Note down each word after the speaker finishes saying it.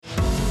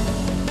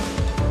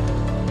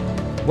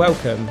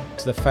Welcome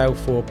to the Fail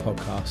Forward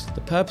podcast.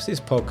 The purpose of this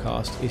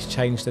podcast is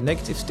change the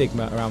negative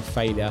stigma around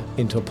failure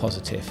into a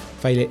positive.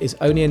 Failure is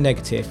only a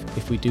negative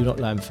if we do not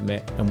learn from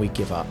it and we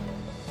give up.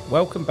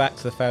 Welcome back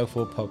to the Fail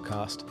Forward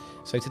podcast.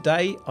 So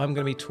today I'm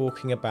going to be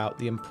talking about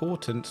the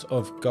importance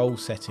of goal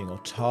setting or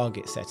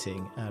target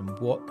setting and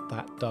what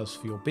that does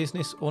for your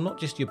business, or not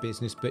just your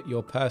business, but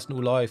your personal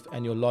life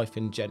and your life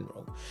in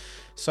general.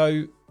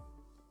 So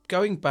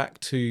going back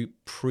to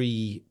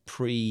pre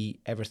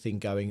everything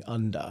going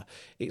under,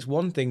 it's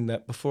one thing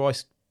that before I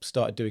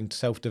started doing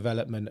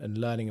self-development and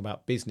learning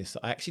about business,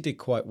 I actually did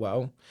quite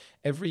well.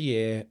 Every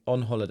year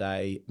on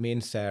holiday, me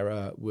and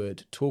Sarah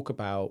would talk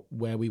about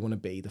where we want to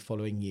be the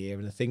following year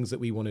and the things that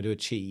we wanted to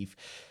achieve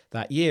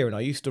that year. And I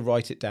used to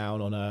write it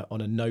down on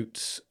a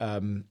notes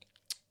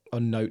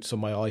on notes on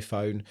my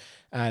iPhone,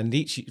 and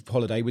each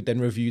holiday would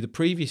then review the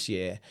previous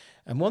year.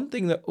 And one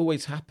thing that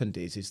always happened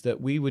is that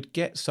we would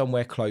get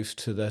somewhere close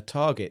to the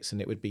targets,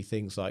 and it would be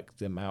things like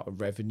the amount of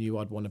revenue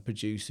I'd want to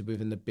produce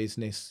within the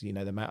business, you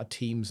know, the amount of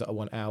teams that I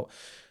want out,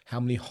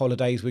 how many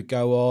holidays we'd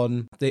go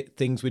on, the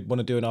things we'd want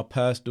to do in our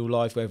personal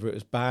life, whether it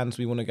was bands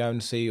we want to go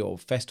and see or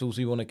festivals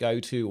we want to go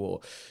to or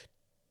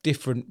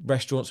different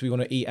restaurants we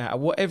want to eat at, or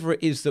whatever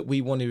it is that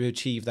we wanted to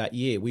achieve that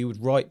year, we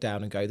would write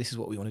down and go, this is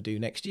what we want to do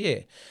next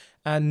year.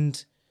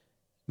 And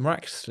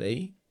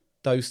miraculously,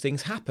 those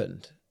things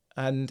happened.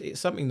 And it's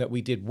something that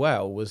we did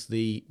well was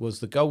the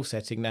goal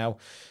setting. Now,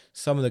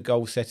 some of the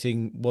goal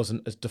setting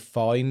wasn't as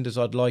defined as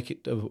I'd like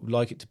it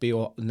to be,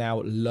 or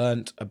now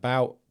learnt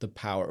about the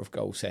power of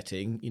goal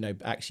setting, you know,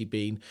 actually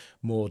being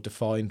more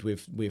defined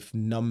with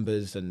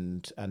numbers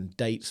and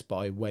dates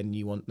by when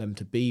you want them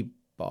to be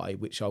by,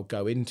 which I'll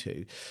go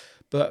into.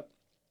 But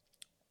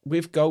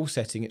with goal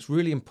setting, it's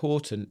really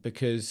important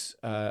because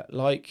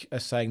like a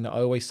saying that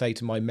I always say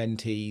to my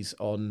mentees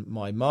on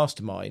my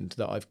mastermind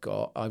that I've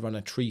got, I run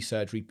a tree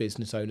surgery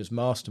business owners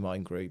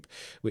mastermind group,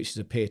 which is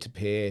a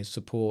peer-to-peer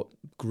support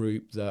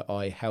group that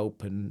I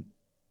help and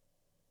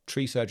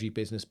tree surgery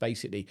business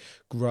basically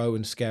grow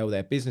and scale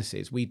their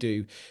businesses. We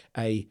do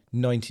a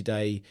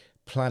 90-day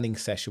planning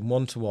session,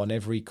 one-to-one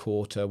every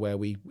quarter, where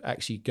we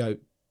actually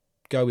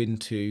go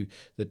into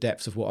the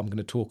depths of what I'm going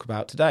to talk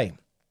about today.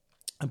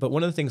 But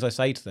one of the things I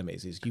say to them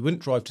is you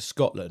wouldn't drive to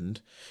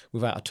Scotland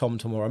without a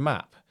TomTom or a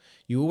map.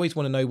 You always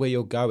want to know where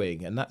you're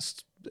going, and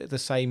that's the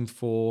same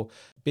for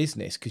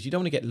business, because you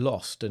don't want to get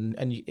lost. And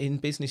in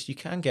business, you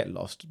can get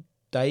lost.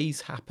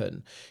 Days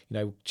happen. You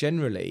know,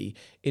 generally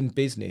in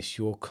business,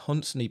 you're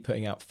constantly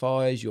putting out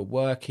fires, you're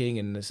working,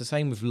 and it's the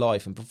same with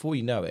life. And before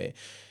you know it,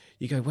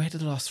 you go, where did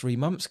the last 3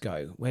 months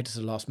go? Where does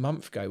the last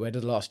month go? Where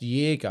did the last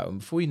year go? And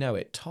before you know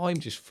it, time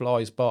just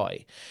flies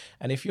by.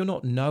 And if you're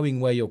not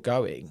knowing where you're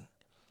going,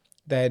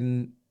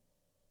 then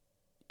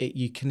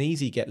you can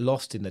easily get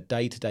lost in the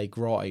day-to-day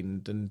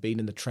grind and being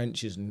in the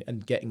trenches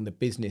and getting the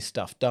business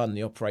stuff done,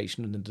 the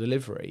operation and the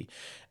delivery,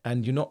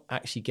 and you're not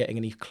actually getting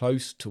any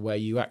close to where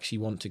you actually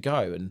want to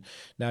go. And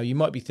now you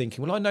might be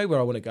thinking, well, I know where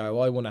I want to go.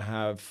 I want to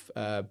have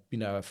a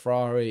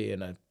Ferrari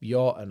and a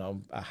yacht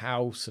and a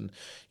house, and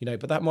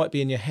but that might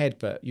be in your head,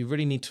 but you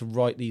really need to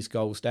write these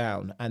goals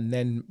down and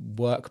then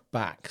work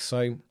back.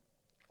 So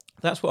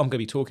that's what I'm going to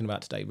be talking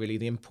about today, really,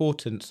 the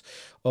importance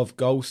of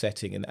goal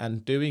setting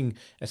and doing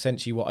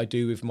essentially what I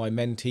do with my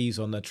mentees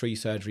on the Tree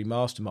Surgery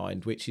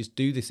Mastermind, which is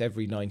do this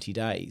every 90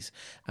 days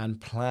and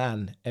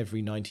plan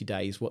every 90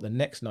 days what the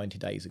next 90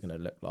 days are going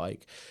to look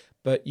like.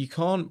 But you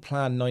can't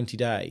plan 90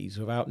 days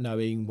without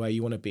knowing where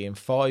you want to be in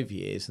 5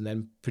 years and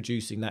then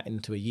producing that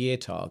into a year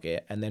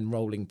target and then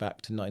rolling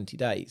back to 90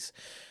 days.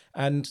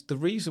 And the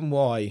reason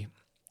why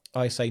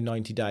I say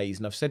 90 days,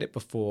 and I've said it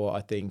before, I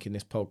think, in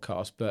this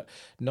podcast, but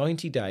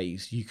 90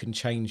 days, you can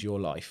change your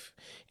life.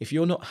 If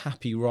you're not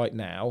happy right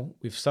now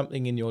with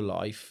something in your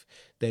life,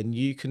 then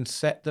you can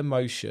set the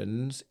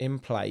motions in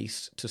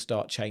place to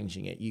start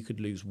changing it. You could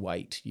lose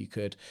weight. You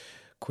could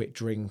quit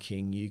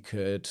drinking. You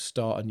could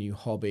start a new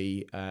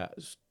hobby,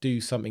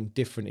 do something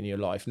different in your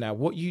life. Now,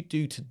 what you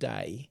do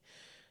today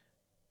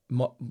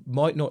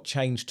might not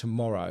change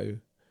tomorrow,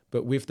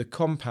 but with the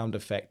compound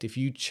effect, if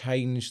you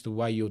change the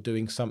way you're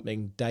doing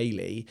something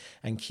daily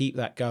and keep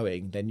that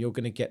going, then you're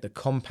going to get the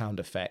compound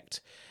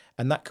effect.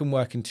 And that can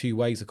work in two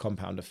ways, the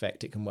compound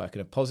effect. It can work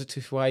in a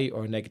positive way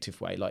or a negative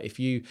way. Like if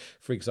you,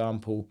 for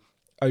example,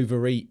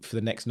 overeat for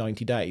the next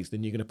 90 days,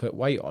 then you're going to put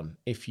weight on.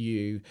 If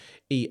you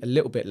eat a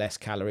little bit less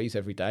calories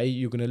every day,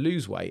 you're going to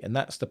lose weight. And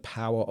that's the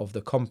power of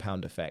the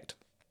compound effect.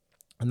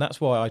 And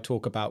that's why I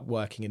talk about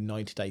working in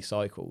 90-day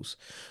cycles.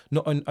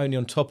 Not only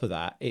on top of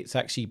that, it's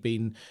actually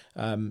been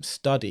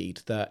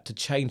studied that to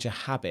change a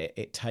habit,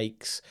 it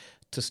takes,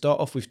 to start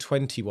off with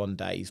 21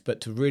 days, but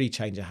to really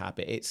change a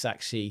habit, it's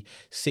actually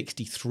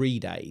 63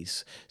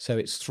 days. So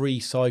it's 3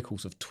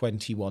 cycles of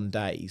 21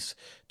 days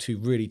to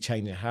really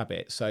change a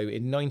habit. So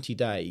in 90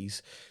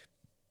 days,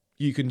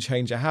 you can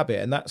change a habit.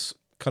 And that's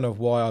kind of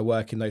why I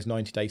work in those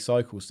 90-day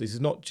cycles. This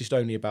is not just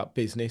only about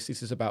business.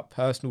 This is about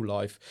personal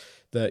life,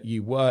 that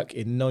you work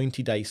in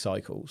 90-day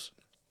cycles.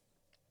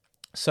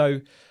 So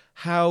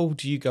how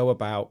do you go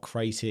about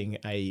creating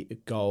a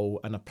goal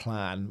and a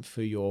plan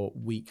for your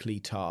weekly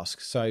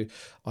tasks? So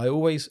I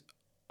always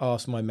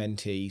ask my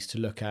mentees to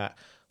look at,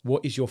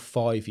 what is your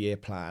 5-year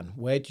plan?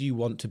 Where do you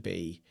want to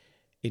be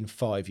in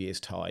 5 years'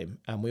 time?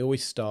 And we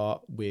always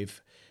start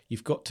with,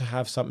 you've got to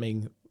have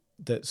something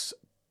that's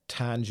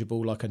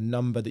tangible, like a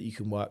number that you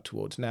can work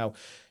towards. Now,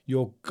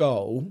 your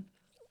goal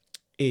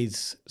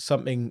is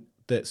something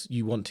that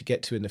you want to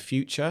get to in the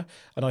future.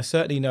 And I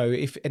certainly know,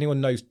 if anyone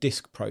knows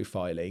disc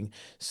profiling,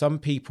 some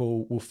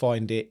people will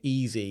find it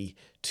easy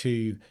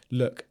to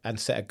look and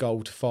set a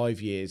goal to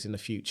 5 years in the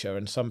future.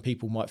 And some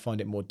people might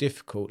find it more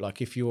difficult.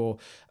 Like if you're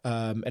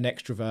an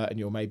extrovert and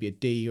you're maybe a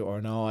D or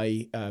an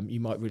I, you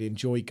might really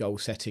enjoy goal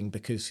setting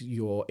because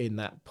you're in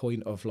that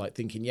point of like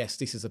thinking, yes,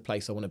 this is a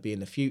place I want to be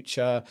in the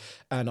future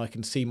and I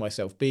can see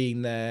myself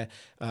being there.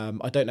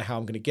 I don't know how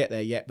I'm going to get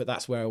there yet, but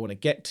that's where I want to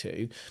get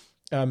to.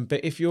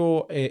 But if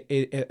you're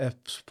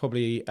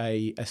probably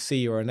a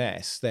C or an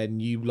S, then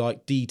you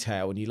like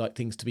detail and you like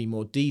things to be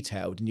more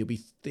detailed, and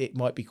it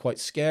might be quite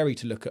scary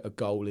to look at a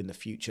goal in the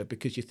future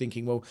because you're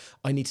thinking, well,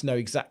 I need to know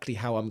exactly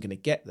how I'm going to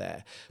get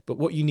there. But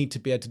what you need to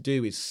be able to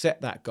do is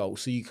set that goal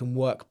so you can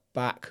work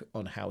back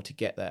on how to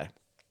get there.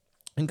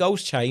 And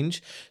goals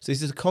change, so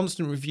this is a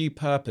constant review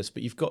purpose,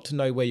 but you've got to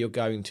know where you're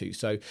going to.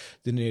 So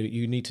then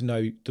you need to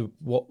know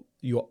what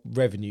your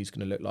revenue is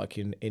going to look like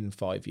in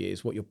 5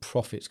 years, what your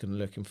profit's going to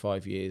look in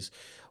 5 years,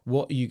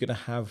 what are you going to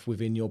have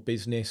within your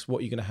business,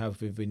 what are you going to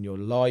have within your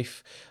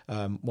life,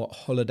 what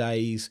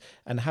holidays,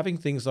 and having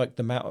things like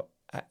the amount,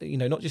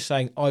 not just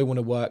saying I want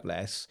to work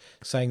less,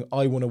 saying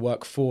I want to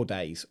work 4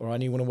 days, or I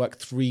only want to work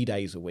 3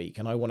 days a week,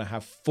 and I want to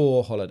have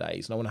 4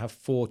 holidays, and I want to have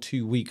 4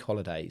 2-week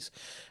holidays,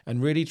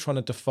 and really trying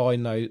to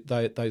define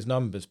those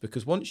numbers,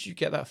 because once you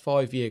get that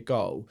 5-year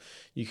goal,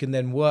 you can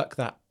then work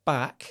that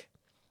back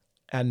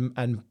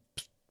and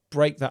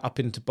break that up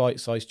into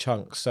bite-sized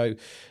chunks. So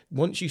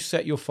once you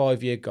set your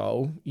 5-year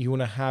goal, you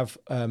want to have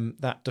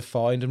that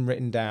defined and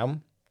written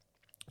down.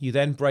 You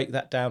then break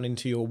that down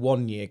into your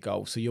 1-year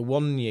goal. So your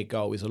 1-year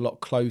goal is a lot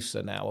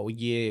closer now. A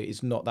year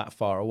is not that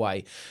far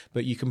away,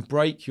 but you can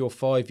break your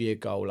 5-year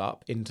goal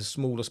up into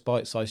smaller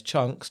bite-sized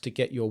chunks to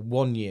get your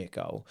 1-year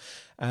goal.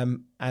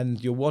 And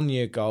your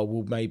 1-year goal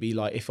will maybe,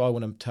 like, if I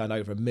want to turn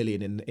over $1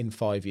 million in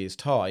 5 years'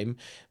 time,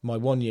 my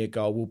 1-year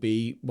goal will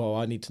be, well,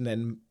 I need to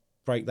then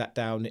break that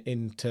down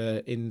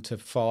into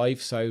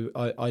 5. So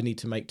I need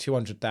to make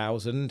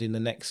 200,000 in the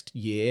next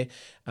year,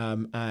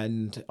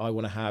 and I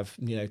want to have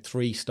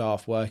 3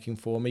 staff working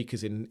for me,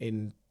 because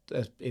in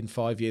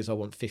 5 years I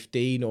want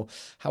 15, or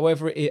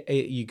however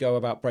you go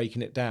about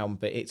breaking it down.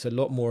 But it's a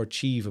lot more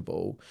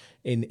achievable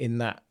in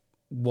that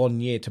 1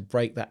 year to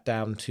break that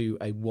down to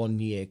a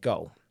 1-year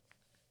goal.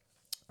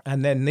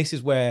 And then this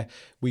is where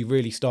we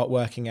really start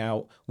working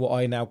out what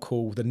I now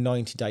call the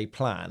 90-day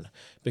plan,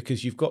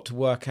 because you've got to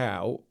work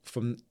out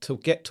to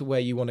get to where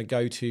you want to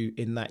go to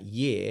in that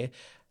year,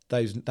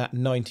 that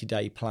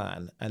 90-day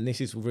plan. And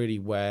this is really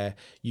where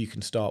you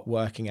can start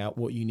working out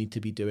what you need to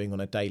be doing on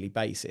a daily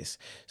basis.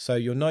 So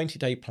your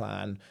 90-day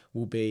plan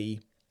will be,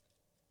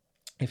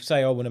 if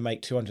say I want to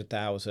make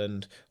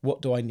 200,000,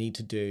 what do I need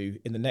to do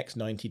in the next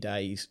 90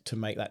 days to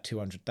make that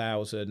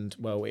 200,000?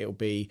 Well, it'll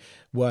be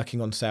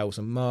working on sales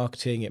and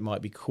marketing. It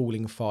might be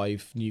calling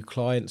 5 new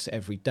clients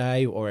every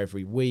day or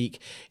every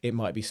week. It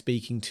might be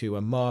speaking to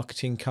a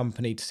marketing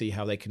company to see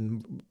how they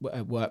can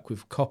work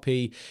with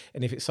copy.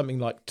 And if it's something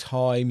like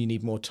time, you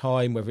need more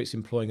time, whether it's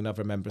employing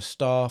another member of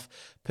staff,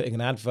 putting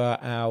an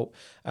advert out,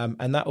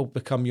 and that will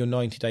become your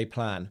 90-day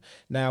plan.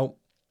 Now,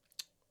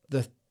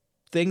 the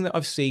thing that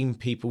I've seen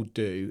people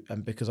do,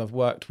 and because I've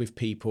worked with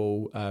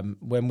people,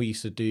 when we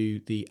used to do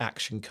the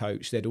Action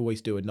Coach, they'd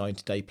always do a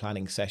 90-day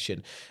planning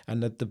session.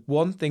 And the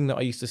one thing that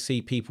I used to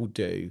see people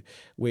do,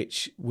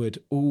 which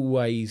would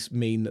always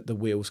mean that the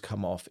wheels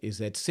come off, is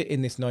they'd sit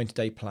in this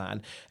 90-day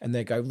plan and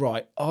they'd go,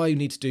 right, I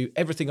need to do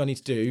everything I need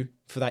to do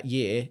for that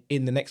year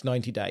in the next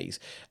 90 days.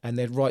 And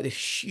they'd write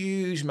this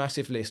huge,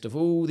 massive list of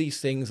all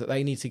these things that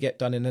they need to get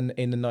done in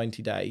the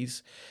 90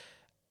 days.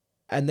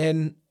 And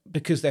then,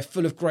 because they're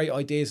full of great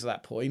ideas at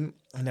that point,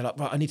 and they're like,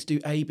 right, I need to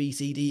do A, B,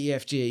 C, D, E,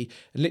 F, G,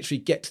 and literally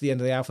get to the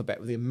end of the alphabet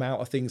with the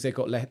amount of things they've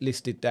got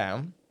listed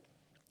down.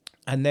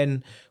 And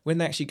then when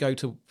they actually go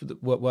to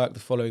work the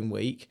following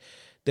week,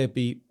 they'd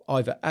be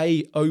either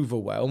A,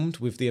 overwhelmed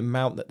with the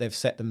amount that they've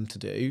set them to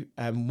do.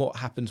 And what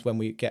happens when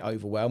we get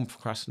overwhelmed?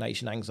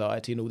 Procrastination,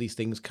 anxiety, and all these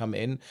things come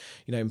in,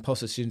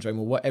 imposter syndrome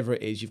or whatever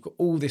it is. You've got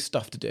all this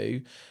stuff to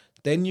do.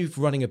 Then you're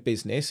running a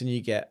business and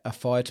you get a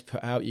fire to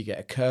put out, you get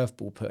a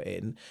curveball put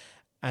in.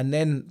 And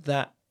then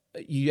that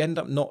you end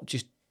up not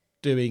just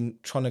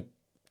trying to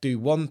do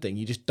one thing,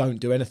 you just don't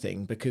do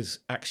anything because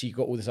actually you've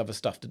got all this other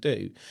stuff to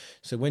do.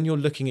 So when you're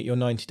looking at your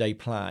 90-day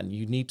plan,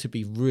 you need to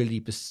be really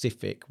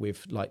specific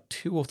with like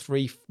 2 or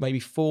 3, maybe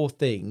 4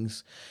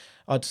 things.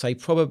 I'd say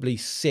probably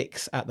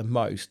 6 at the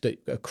most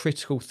that are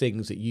critical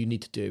things that you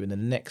need to do in the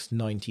next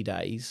 90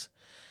 days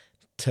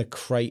to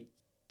create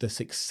the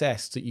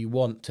success that you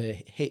want to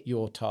hit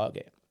your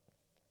target.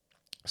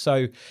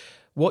 So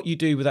what you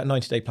do with that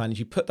 90-day plan is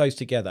you put those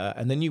together,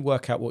 and then you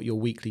work out what your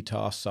weekly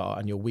tasks are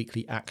and your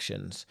weekly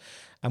actions.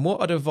 And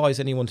what I'd advise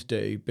anyone to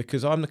do,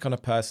 because I'm the kind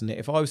of person that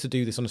if I was to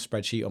do this on a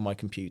spreadsheet on my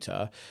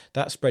computer,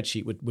 that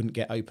spreadsheet wouldn't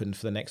get opened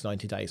for the next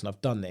 90 days. And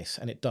I've done this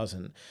and it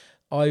doesn't.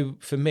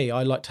 For me,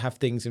 I like to have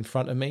things in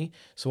front of me.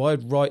 So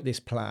I'd write this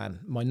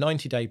plan, my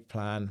 90-day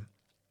plan,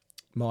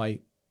 my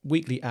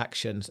weekly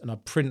actions, and I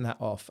print that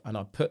off and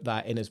I put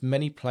that in as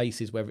many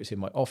places, whether it's in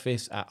my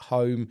office, at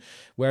home,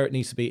 where it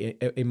needs to be,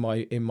 in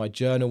my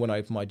journal, when I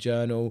open my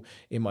journal,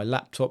 in my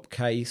laptop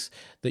case,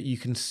 that you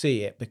can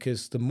see it.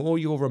 Because the more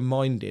you're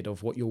reminded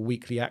of what your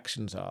weekly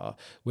actions are,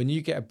 when you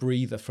get a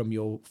breather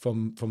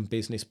from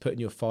business, putting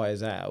your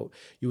fires out,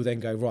 you'll then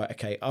go, right,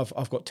 okay,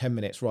 I've got 10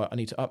 minutes, right, I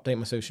need to update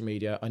my social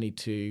media, I need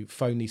to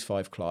phone these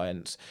 5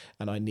 clients,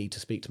 and I need to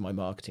speak to my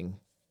marketing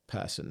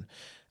person.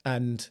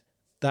 And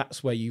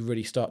that's where you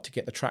really start to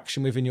get the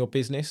traction within your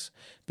business.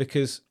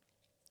 Because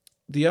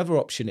the other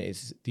option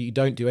is that you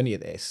don't do any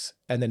of this,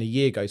 and then a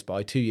year goes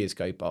by, 2 years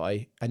go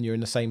by, and you're in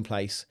the same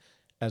place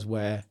as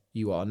where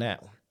you are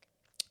now.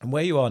 And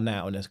where you are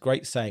now, and there's a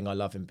great saying I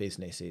love in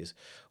business, is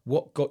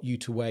what got you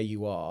to where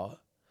you are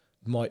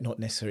might not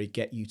necessarily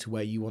get you to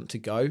where you want to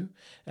go.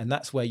 And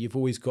that's where you've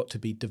always got to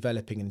be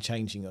developing and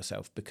changing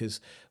yourself,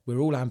 because we're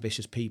all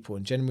ambitious people.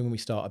 And generally when we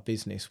start a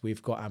business,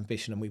 we've got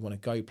ambition and we want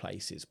to go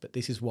places. But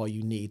this is why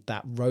you need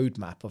that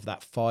roadmap of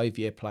that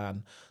 5-year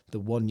plan, the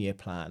 1-year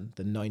plan,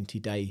 the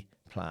 90-day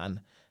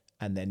plan,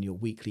 and then your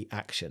weekly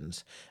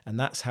actions. And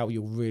that's how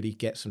you'll really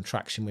get some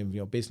traction with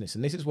your business.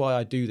 And this is why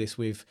I do this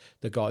with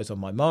the guys on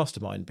my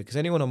mastermind, because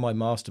anyone on my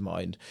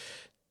mastermind,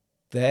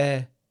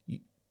 they're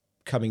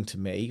coming to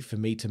me for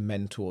me to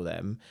mentor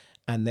them,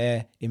 and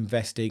they're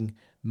investing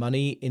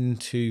money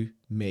into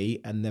me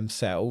and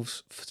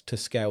themselves to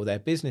scale their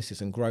businesses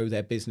and grow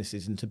their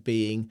businesses into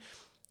being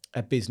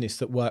a business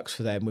that works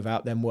for them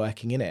without them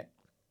working in it.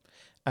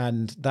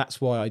 And that's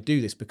why I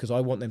do this, because I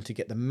want them to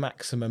get the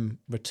maximum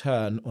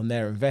return on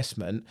their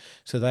investment.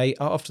 So they,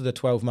 after the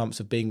 12 months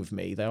of being with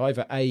me, they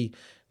either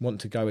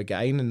want to go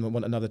again and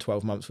want another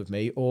 12 months with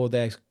me, or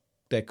they're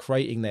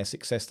creating their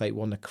success they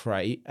want to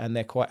create and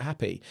they're quite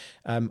happy.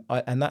 And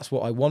that's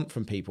what I want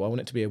from people. I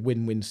want it to be a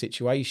win-win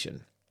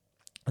situation.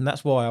 And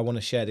that's why I want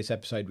to share this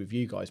episode with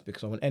you guys,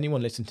 because I want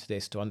anyone listening to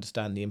this to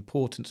understand the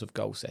importance of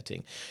goal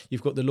setting.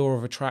 You've got the law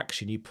of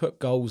attraction. You put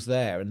goals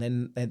there, and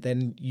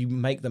then you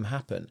make them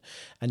happen,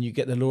 and you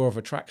get the law of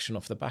attraction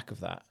off the back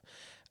of that.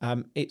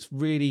 It's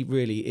really,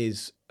 really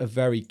is a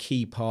very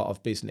key part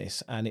of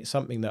business, and it's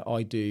something that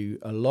I do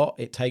a lot.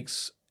 It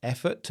takes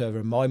effort to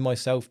remind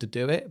myself to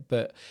do it,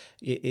 but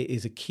it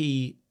is a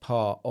key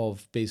part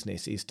of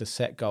business, is to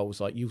set goals.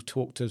 Like, you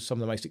talk to some of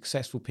the most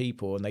successful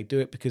people and they do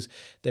it because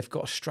they've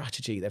got a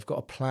strategy, they've got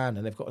a plan,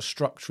 and they've got a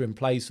structure in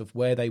place of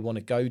where they want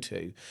to go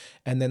to,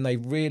 and then they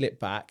reel it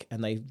back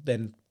and they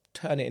then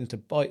turn it into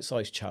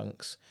bite-sized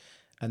chunks,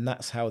 and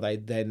that's how they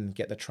then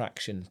get the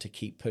traction to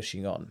keep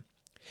pushing on.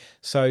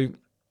 So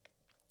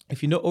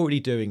if you're not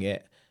already doing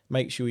it,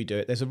 make sure you do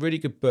it. There's a really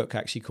good book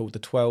actually called The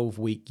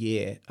 12-Week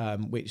Year,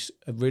 which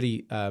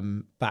really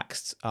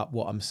backs up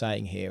what I'm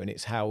saying here. And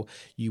it's how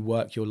you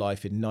work your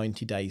life in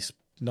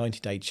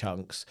 90-day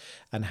chunks,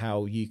 and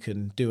how you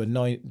can do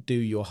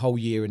your whole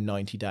year in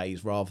 90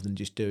 days rather than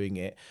just doing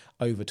it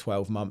over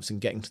 12 months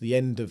and getting to the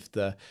end of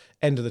the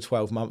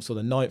 12 months or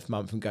the 9th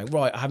month and going,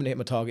 right, I haven't hit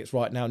my targets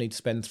right now, I need to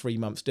spend 3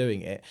 months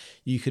doing it.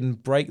 You can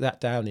break that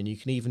down, and you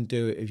can even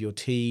do it with your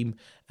team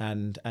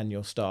and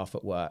your staff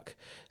at work.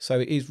 So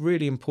it is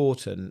really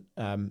important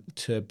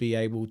to be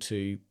able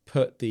to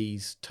put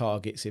these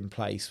targets in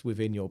place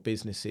within your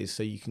businesses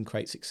so you can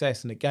create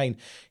success. And again,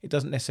 it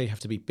doesn't necessarily have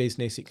to be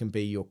business. It can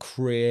be your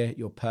career,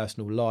 your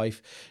personal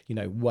life,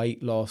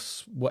 weight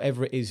loss,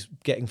 whatever it is,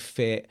 getting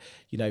fit,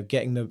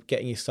 getting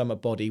your summer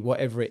body,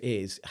 whatever it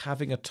is,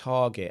 having a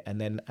target and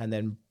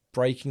then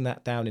breaking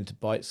that down into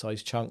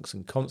bite-sized chunks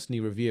and constantly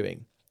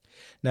reviewing.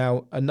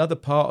 Now, another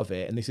part of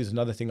it, and this is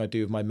another thing I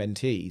do with my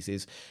mentees,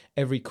 is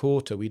every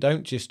quarter we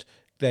don't just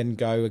then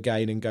go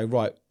again and go,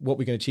 right, what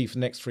we're going to achieve for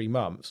the next 3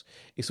 months.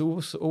 It's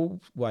also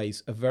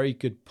always a very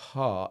good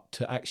part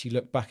to actually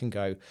look back and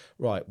go,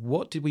 right,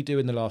 what did we do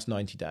in the last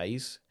 90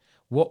 days?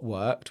 What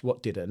worked?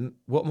 What didn't?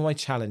 What were my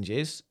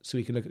challenges? So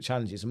we can look at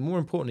challenges. And more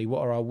importantly,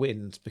 what are our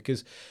wins?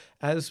 Because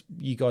as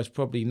you guys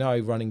probably know,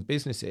 running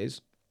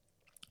businesses,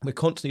 we're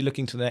constantly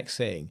looking to the next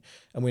thing,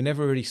 and we're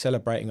never really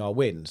celebrating our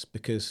wins,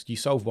 because you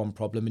solve one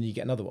problem and you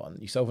get another one.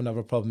 You solve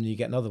another problem and you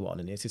get another one.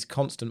 And it's this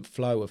constant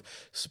flow of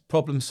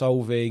problem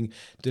solving,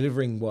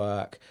 delivering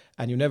work,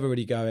 and you're never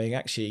really going,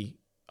 actually,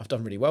 I've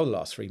done really well the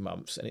last 3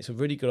 months. And it's a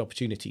really good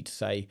opportunity to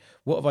say,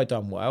 what have I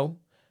done well?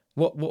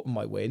 What are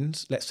my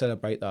wins? Let's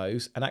celebrate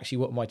those. And actually,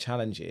 what are my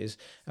challenges?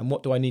 And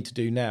what do I need to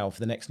do now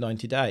for the next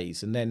 90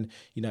 days? And then,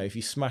 if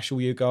you smash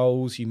all your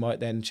goals, you might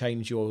then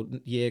change your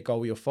year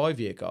goal, your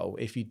 5-year goal.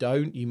 If you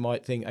don't, you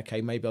might think,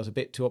 okay, maybe I was a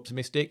bit too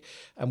optimistic,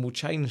 and we'll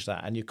change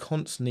that. And you're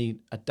constantly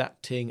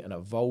adapting and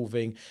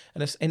evolving.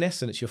 And in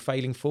essence, you're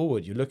failing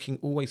forward. You're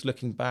always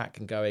looking back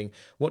and going,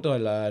 what did I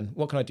learn?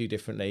 What can I do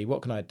differently?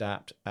 What can I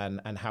adapt?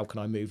 And how can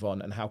I move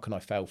on? And how can I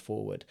fail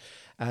forward?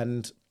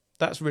 And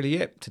that's really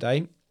it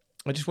today.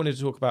 I just wanted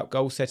to talk about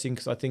goal setting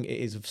because I think it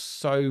is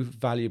so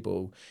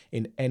valuable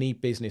in any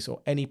business or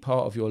any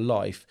part of your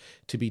life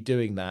to be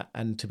doing that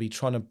and to be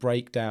trying to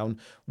break down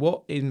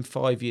what in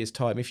 5 years'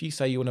 time, if you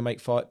say you want to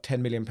make £10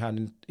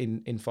 million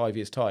in 5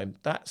 years' time,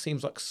 that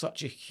seems like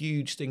such a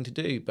huge thing to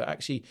do. But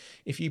actually,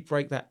 if you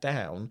break that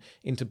down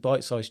into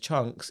bite-sized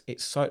chunks,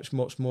 it's so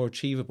much more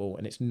achievable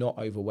and it's not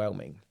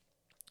overwhelming.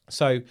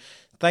 So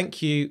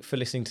thank you for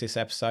listening to this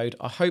episode.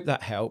 I hope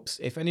that helps.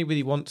 If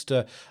anybody wants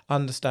to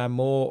understand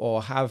more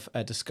or have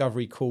a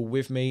discovery call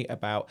with me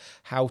about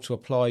how to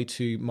apply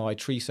to my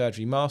tree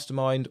surgery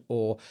mastermind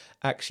or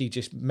actually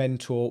just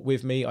mentor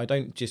with me, I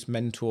don't just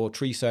mentor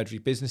tree surgery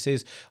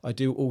businesses. I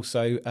do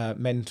also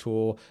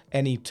mentor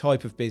any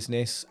type of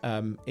business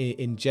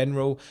in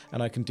general,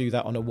 and I can do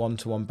that on a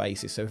one-to-one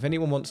basis. So if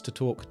anyone wants to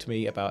talk to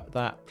me about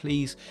that,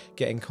 please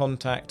get in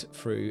contact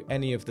through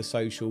any of the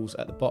socials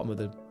at the bottom of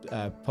the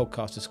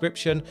podcast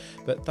description.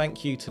 But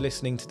thank you to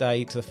listening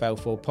today to the Fail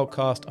Forward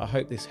podcast. I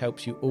hope this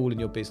helps you all in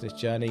your business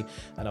journey,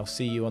 and I'll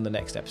see you on the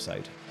next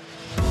episode.